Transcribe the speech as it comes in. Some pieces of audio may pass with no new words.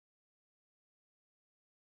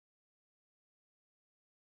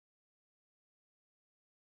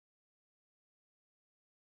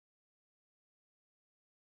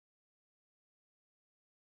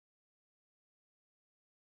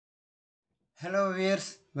Hello viewers,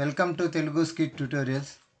 welcome to Telugu Scit tutorials.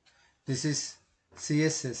 This is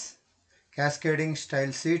CSS, Cascading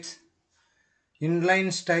Style Sheets,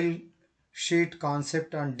 Inline Style Sheet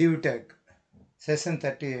Concept on Div Tag, Session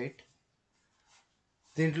 38.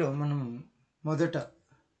 దీంట్లో మనం మొదట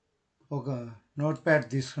ఒక note pad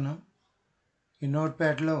తీసుకున్నాం. ఈ note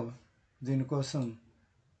ప్యాడ్లో దీనికోసం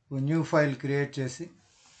ఒక న్యూ ఫైల్ క్రియేట్ చేసి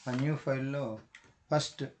ఆ న్యూ ఫైల్లో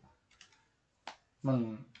ఫస్ట్ మనం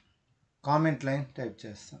కామెంట్ లైన్ టైప్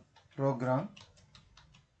చేస్తాం. Programme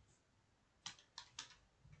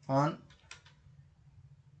on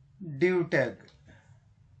div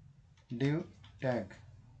tag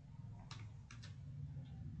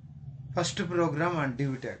first program on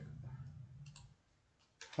div tag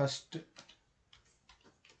first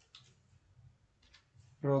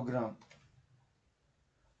program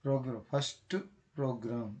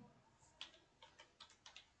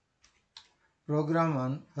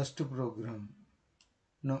on first program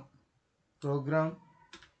no program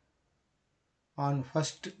on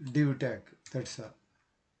first div tag, that's all.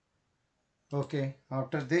 Okay,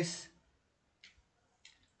 after this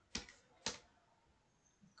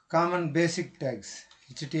common basic tags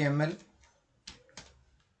HTML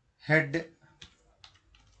head,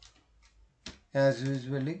 as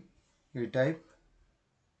usually we type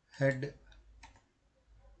head,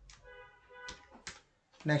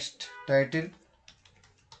 next title,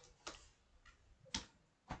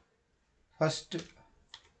 first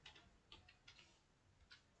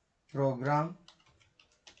program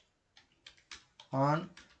on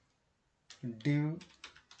div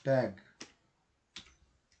tag,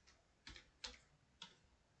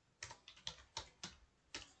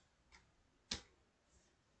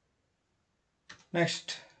 next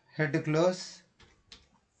head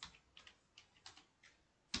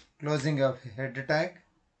closing of head tag,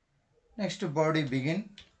 next body begin,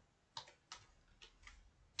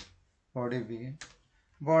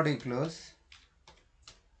 body close,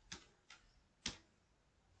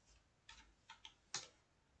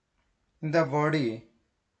 in the body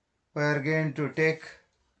we are going to take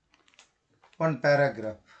one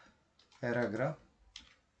paragraph,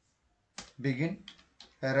 begin,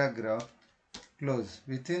 paragraph, close.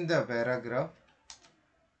 Within the paragraph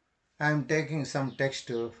I am taking some text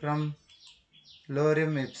from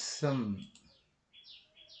lorem ipsum.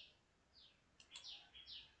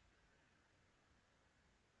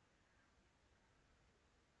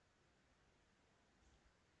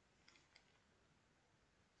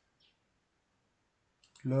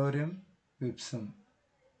 Lorem ipsum.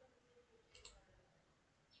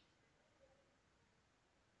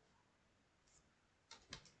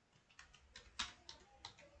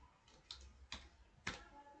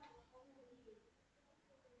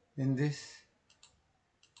 In this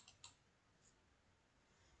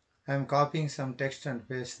I am copying some text and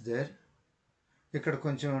paste there. ఇక్కడ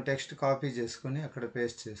కొంచెం text copy చేసుకొని అక్కడ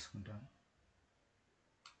paste చేసుకుంటాను.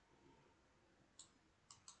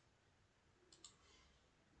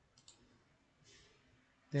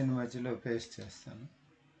 దీని మధ్యలో paste చేస్తాను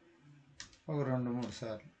ఒక 2-3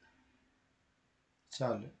 సార్లు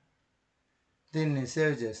చాలు. దీన్ని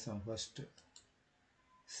సేవ్ చేస్తాం. First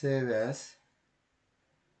save as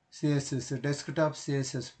CSS desktop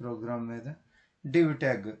CSS programme మీద div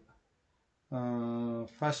tag,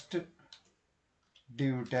 first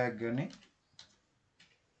div tag అని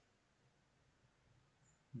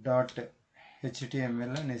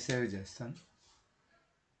 .html అని సేవ్ చేస్తాను.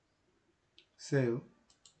 Save.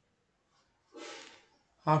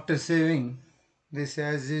 After saving this,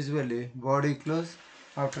 as usually body close,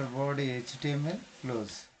 after body HTML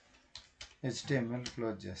close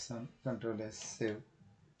చేస్తాను. Ctrl S save.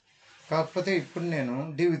 కాకపోతే ఇప్పుడు నేను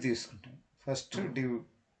div తీసుకుంటాను. ఫస్ట్ div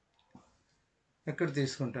ఎక్కడ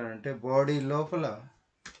తీసుకుంటానంటే బాడీ లోపల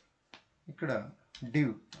ఇక్కడ div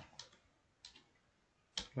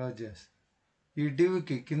క్లోజ్ చేస్తాను. ఈ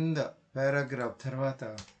divకి కింద పారాగ్రాఫ్ తర్వాత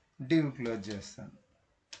div క్లోజ్ చేస్తాను.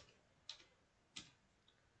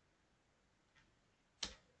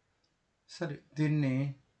 సరే, దీన్ని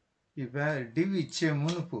ఈ div ఇచ్చే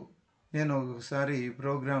మునుపు నేను ఒకసారి ఈ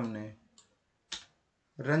ప్రోగ్రామ్ని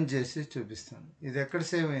రన్ చేసి చూపిస్తాను. ఇది ఎక్కడ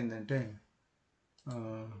సేవ్ అయిందంటే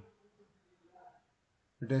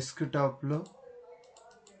డెస్క్టాప్లో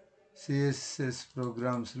CSS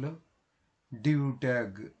ప్రోగ్రామ్స్లో div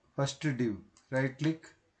tag, first div, right click,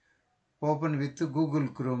 open with Google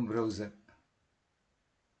chrome browser.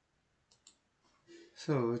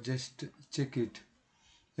 So just check it.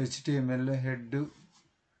 HTML head,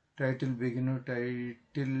 title begin,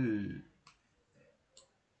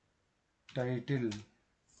 title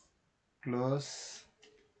close.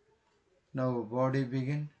 Now body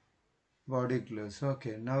begin, body close.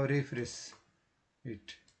 Okay, now refresh it.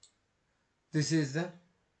 This is the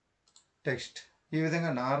text. ఈ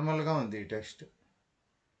విధంగా నార్మల్గా ఉంది ఈ text,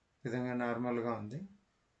 ఈ విధంగా నార్మల్గా ఉంది.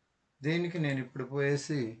 దీనికి నేను ఇప్పుడు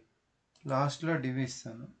పోయేసి లాస్ట్లో డివ్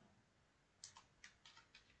ఇస్తాను.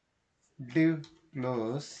 డివ్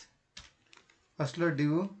క్లోజ్, ఫస్ట్లో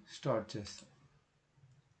డివ్ స్టార్ట్ చేస్తాను.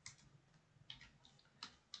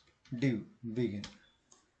 div begin,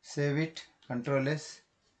 save it, Ctrl S,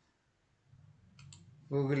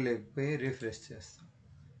 Google లేకపోయి రిఫ్రెష్ చేస్తాం.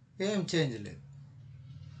 ఏం చేంజ్ లేదు.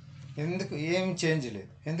 ఏం చేంజ్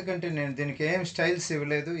లేదు ఎందుకంటే నేను దీనికి ఏం స్టైల్స్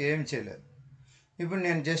ఇవ్వలేదు, ఏం చేయలేదు. ఇప్పుడు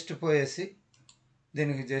నేను జస్ట్ పోయేసి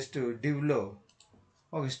దీనికి జస్ట్ డివ్లో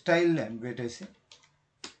ఒక స్టైల్ నేమ్ పెట్టేసి,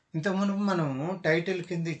 ఇంతకుముందు మనము టైటిల్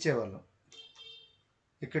కింద ఇచ్చేవాళ్ళం,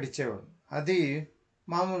 ఇక్కడ ఇచ్చేవాళ్ళం. అది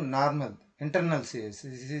మామూలు నార్మల్ ఇంటర్నల్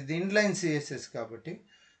సిఎస్ఎస్. ఇది ఇన్లైన్ సిఎస్ఎస్ కాబట్టి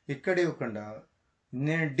ఇక్కడ ఇవ్వకుండా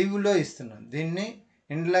నేను డివ్లో ఇస్తున్నాను. దీన్ని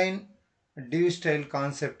ఇన్లైన్ డివ్ స్టైల్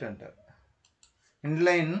కాన్సెప్ట్ అంటారు,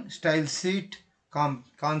 ఇన్లైన్ స్టైల్ సీట్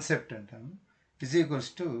కాన్సెప్ట్ అంటాము. ఈజ్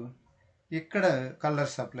ఈక్వల్స్ టు ఇక్కడ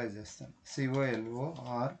కలర్స్ అప్లై చేస్తాను.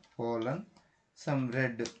 COLOR కోలన్ సమ్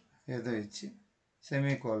రెడ్ ఏదో ఇచ్చి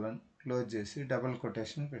సెమీకోలన్ క్లోజ్ చేసి డబుల్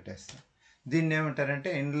కొటేషన్ పెట్టేస్తాను. దీన్ని ఏమంటారంటే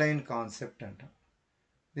ఇన్లైన్ కాన్సెప్ట్ అంటాం.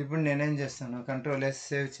 ఇప్పుడు నేనేం చేస్తాను, Ctrl S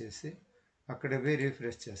సేవ్ చేసి అక్కడ పోయి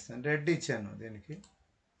రిఫ్రెష్ చేస్తాను. రెడ్ ఇచ్చాను దీనికి,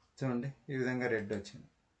 చూడండి ఈ విధంగా రెడ్ వచ్చింది.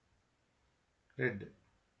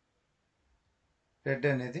 రెడ్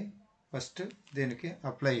అనేది ఫస్ట్ దీనికి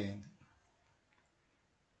అప్లై అయింది.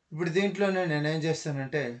 ఇప్పుడు దీంట్లోనే నేనేం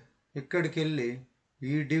చేస్తానంటే ఇక్కడికి వెళ్ళి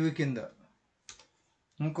ఈ డివ్ కింద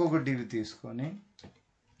ఇంకొక డివ్ తీసుకొని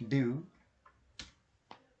డివ్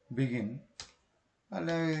బిగిన్,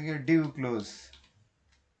 అలాగే డివ్ క్లోజ్,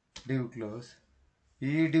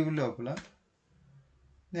 ఈ డివ్ లోపల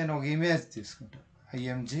నేను ఒక ఇమేజ్ తీసుకుంటాను.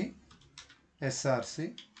 IMG SRC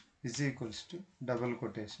is equals to double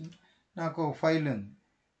quotation. నాకు ఒక ఫైల్ ఉంది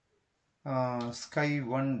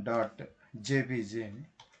sky1.jpg అని.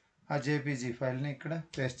 ఆ జేపీజీ ఫైల్ని ఇక్కడ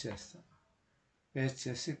పేస్ట్ చేస్తాను. పేస్ట్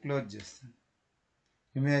చేసి క్లోజ్ చేస్తాను.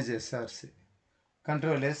 Image SRC,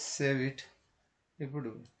 Ctrl S save it.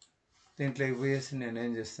 ఇప్పుడు దీంట్లోకి పోయేసి నేను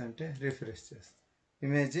ఏం చేస్తాను అంటే రిఫ్రెష్ చేస్తాను.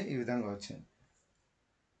 ఇమేజ్ ఈ విధంగా వచ్చింది.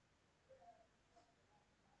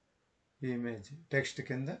 ఈ ఇమేజ్ టెక్స్ట్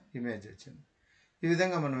కింద ఇమేజ్ వచ్చింది. ఈ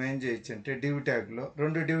విధంగా మనం ఏం చేయొచ్చు అంటే డివ్ ట్యాగ్లో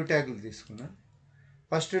 2 డివ్ ట్యాగులు తీసుకున్నాను.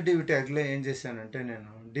 ఫస్ట్ డివ్ ట్యాగ్లో ఏం చేశానంటే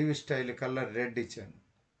నేను డివ్ స్టైల్ కలర్ రెడ్ ఇచ్చాను.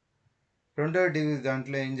 రెండో డివ్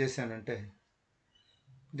దాంట్లో ఏం చేశానంటే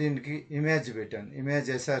దీనికి ఇమేజ్ పెట్టాను. ఇమేజ్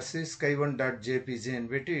SRC sky1.jpg అని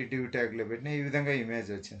పెట్టి డివ్ ట్యాగ్లో పెట్టిన. ఈ విధంగా ఇమేజ్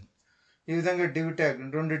వచ్చింది. ఈ విధంగా డివ్ ట్యాగ్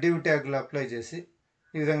 2 డివ్ ట్యాగ్లు అప్లై చేసి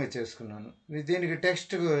ఈ విధంగా చేసుకున్నాను. దీనికి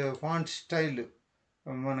టెక్స్ట్ ఫాంట్ స్టైల్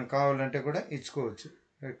మనం కావాలంటే కూడా ఇచ్చుకోవచ్చు.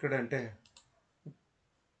 ఎక్కడంటే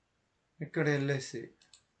ఇక్కడ వెళ్ళేసి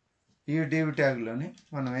ఈ డివ్ ట్యాగ్లోని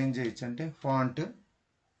మనం ఏం చేయొచ్చు అంటే ఫాంట్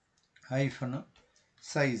హైఫన్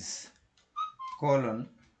సైజ్ కోలన్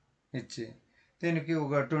ఇచ్చి దీనికి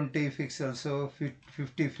ఒక 20 పిక్సెల్స్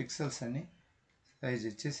 50 పిక్సెల్స్ అని సైజ్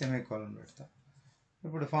ఇచ్చి సెమీకోలన్ పెడతాం.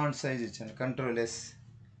 ఇప్పుడు ఫాంట్ సైజ్ ఇచ్చాను. Ctrl S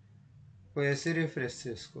పోయేసి రిఫ్రెష్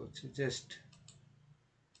చేసుకోవచ్చు. జస్ట్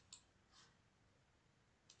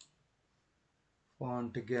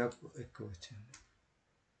ఫాంట్ గ్యాప్ ఎక్కువ వచ్చింది.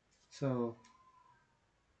 So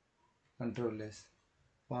Ctrl S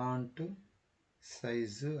font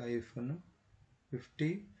size iPhone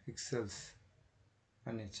 50 pixels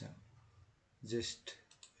అని ఇచ్చాను. జస్ట్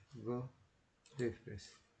గో రిఫ్రెష్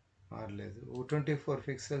మారలేదు. 24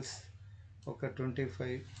 పిక్సెల్స్ ఒక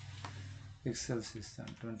 25 పిక్సెల్స్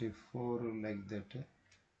ఇస్తాను. 24 లైక్ దట్.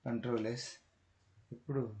 Ctrl S.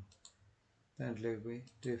 ఇప్పుడు దాంట్లోకి పోయి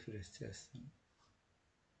రిఫ్రెష్ చేస్తాను.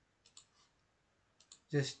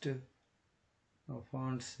 జస్ట్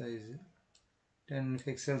ఫాంట్ సైజు 10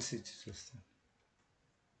 పిక్సెల్స్ ఇచ్చి చూస్తాను.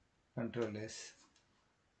 Ctrl S.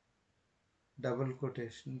 డబుల్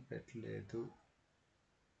కొటేషన్ పెట్టలేదు,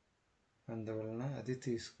 అందువలన అది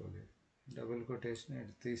తీసుకోలేదు. డబుల్ కొటేషన్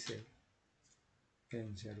అది తీసేది. ఏం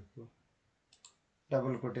జరుపు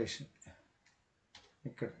డబుల్ కొటేషన్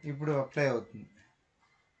ఇక్కడ ఇప్పుడు అప్లై అవుతుంది.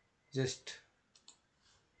 జస్ట్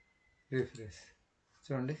రిఫ్రెష్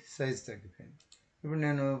చూడండి సైజ్ తగ్గిపోయింది. ఇప్పుడు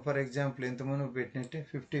నేను ఫర్ ఎగ్జాంపుల్ ఇంతకుముందు పెట్టినట్టే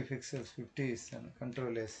 50 పిక్సెల్స్ 50 ఇస్తాను.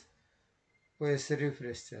 Ctrl S పోయేసి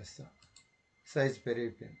రిఫ్రెష్ చేస్తాను. సైజ్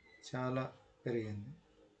పెరిగిపోయింది, చాలా పెరిగింది.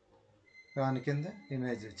 దాని కింద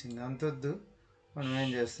ఇమేజ్ వచ్చింది. అంతొద్దు, మనం ఏం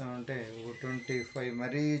చేస్తామంటే 25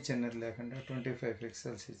 మరీ చిన్నది లేకుండా 25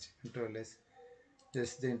 పిక్సెల్స్ ఇచ్చి Ctrl S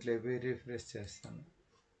జస్ట్ దీంట్లో పోయి రిఫ్రెష్ చేస్తాను.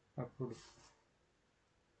 అప్పుడు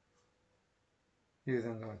ఈ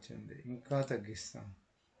విధంగా వచ్చింది. ఇంకా తగ్గిస్తాను.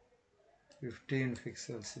 15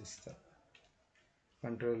 పిక్సెల్స్ ఇస్తా.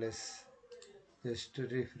 Control yes, just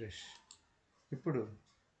refresh. ఇప్పుడు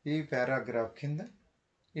ఈ పారాగ్రాఫ్ కింద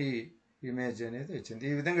ఈ ఇమేజ్ అనేది వచ్చింది.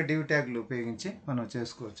 ఈ విధంగా డివ్ ట్యాగ్లు ఉపయోగించి మనం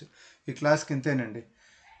చేసుకోవచ్చు. ఈ క్లాస్కి ఇంతేనండి.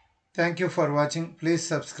 Thank you for watching. Please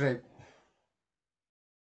subscribe.